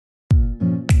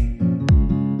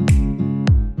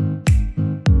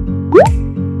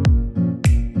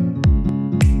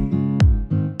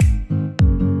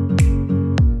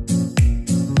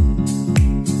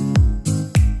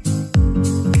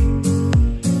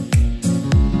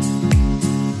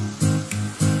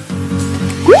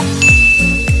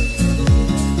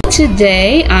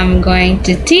today I'm going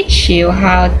to teach you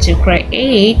how to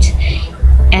create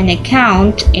an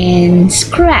account in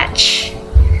Scratch.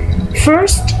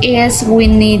 First is we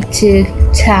need to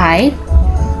type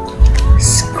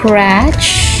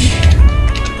scratch.meet.edu.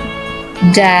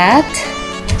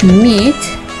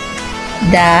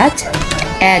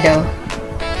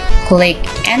 Click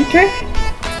enter.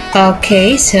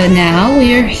 Okay, so now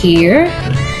we're here.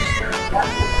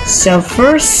 So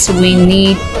first we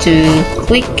need to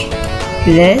click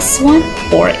this one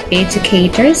for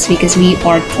educators because we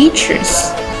are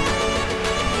teachers.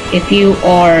 If you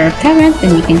are a parent,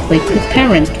 then you can click the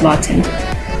parent button.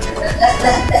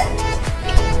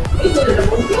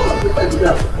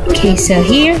 Okay, so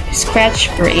here, Scratch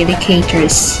for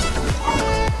educators.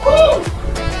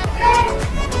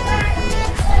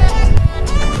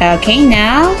 Okay,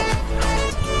 now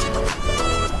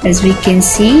as we can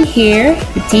see here,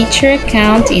 the teacher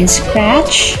account in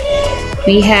Scratch,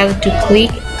 we have to click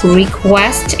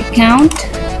request account.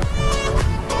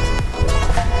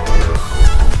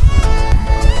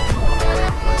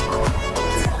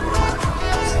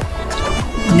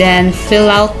 Then fill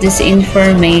out this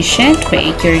information,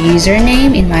 create your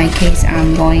username. In my case,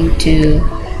 I'm going to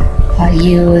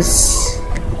use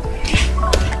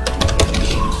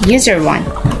user1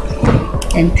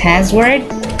 and password.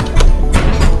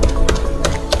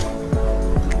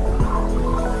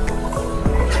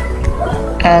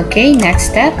 Okay, next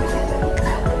step.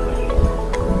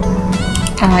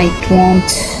 I want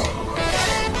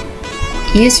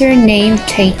username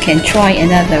taken. Try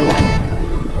another one.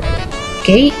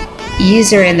 Okay,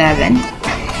 user 11.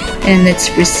 And let's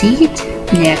proceed.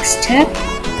 Next step.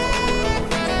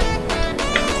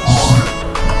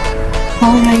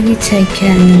 Already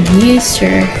taken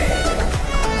user.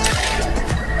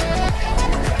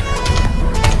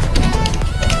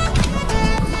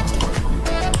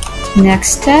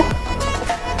 Next step,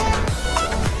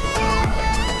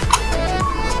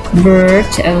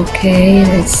 Bert. Okay,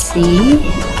 let's see.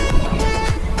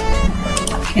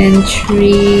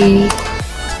 Country,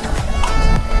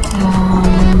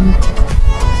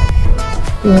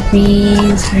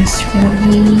 Philippines,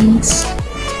 Philippines.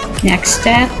 Next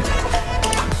step,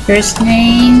 first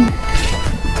name,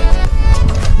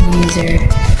 user.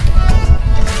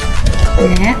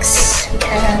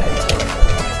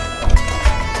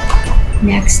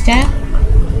 Next step,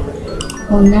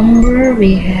 phone number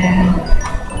we have.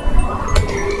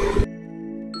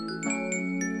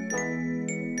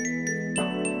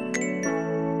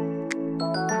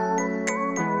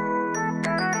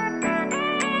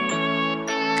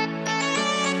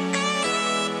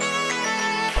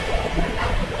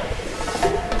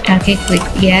 Okay, click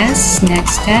yes.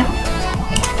 Next step,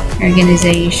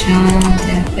 organization,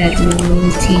 the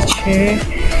federal teacher,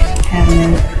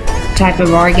 type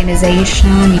of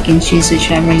organization. You can choose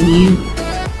whichever you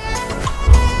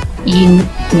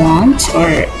want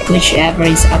or whichever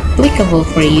is applicable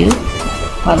for you.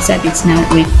 Website is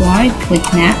not required. Click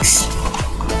next.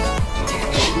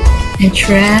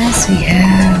 Address we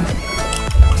have.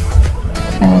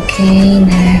 Okay,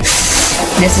 next.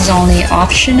 This is only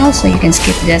optional, so you can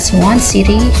skip this one.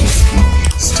 City,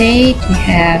 state we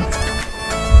have.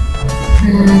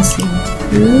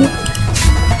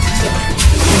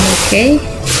 Okay,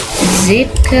 zip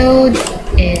code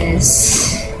is.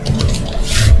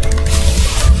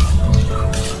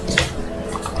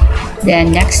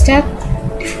 Then next step,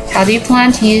 how do you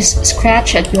plan to use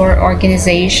Scratch at your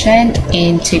organization?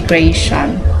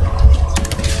 Integration.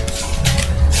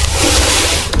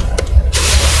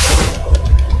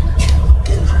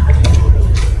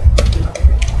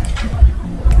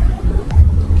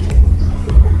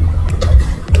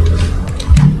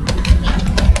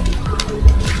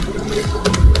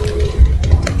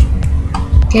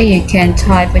 Okay, you can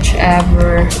type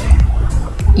whichever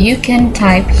you can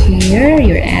type here,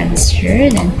 your answer,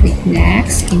 then click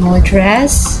next. Email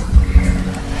address.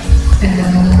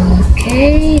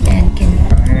 Okay, then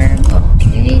confirm.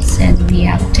 Okay, send me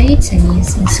updates and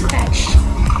using Scratch.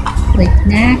 Click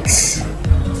next.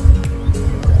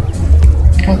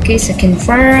 Okay, so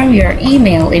confirm your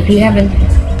email. If you haven't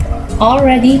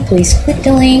already, please click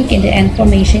the link in the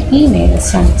information email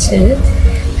sent to.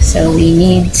 So we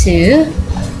need to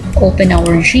open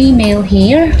our Gmail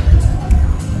here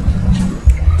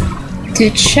to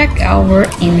check our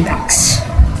inbox.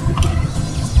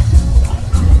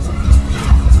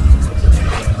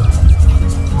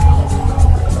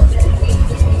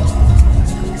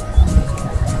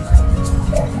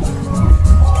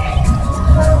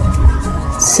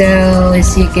 So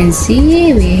as you can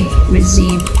see, we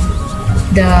received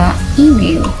the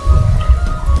email.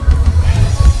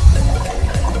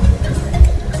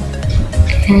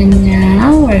 And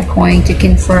now we're going to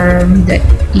confirm the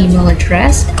email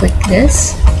address. Click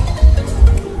this.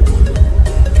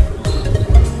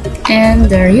 And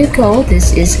there you go.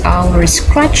 This is our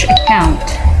Scratch account.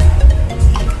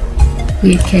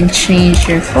 You can change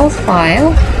your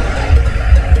profile.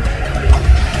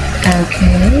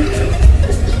 Okay.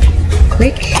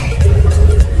 Click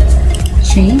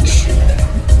change.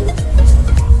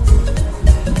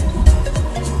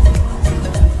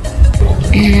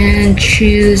 And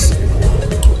choose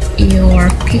your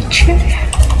picture.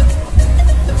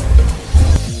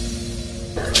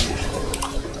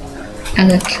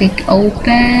 I'll click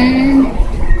open,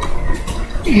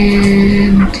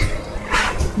 and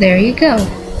there you go.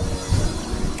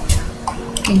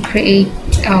 We can create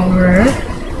our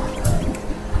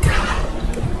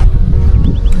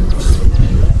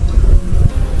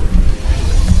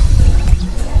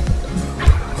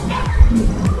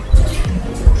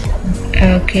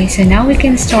okay, so now we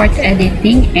can start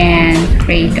editing and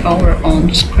create our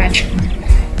own Scratch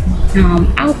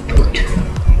output.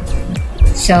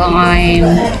 So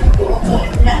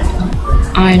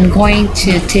I'm going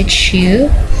to teach you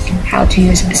how to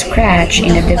use Scratch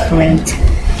in a different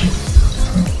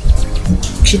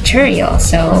tutorial.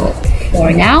 So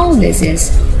for now, this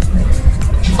is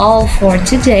all for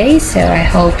today. So I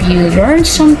hope you learned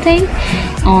something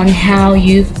on how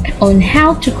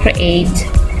to create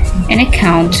an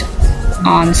account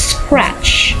on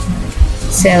Scratch.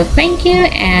 So thank you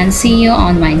and see you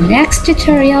on my next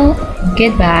tutorial.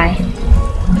 Goodbye.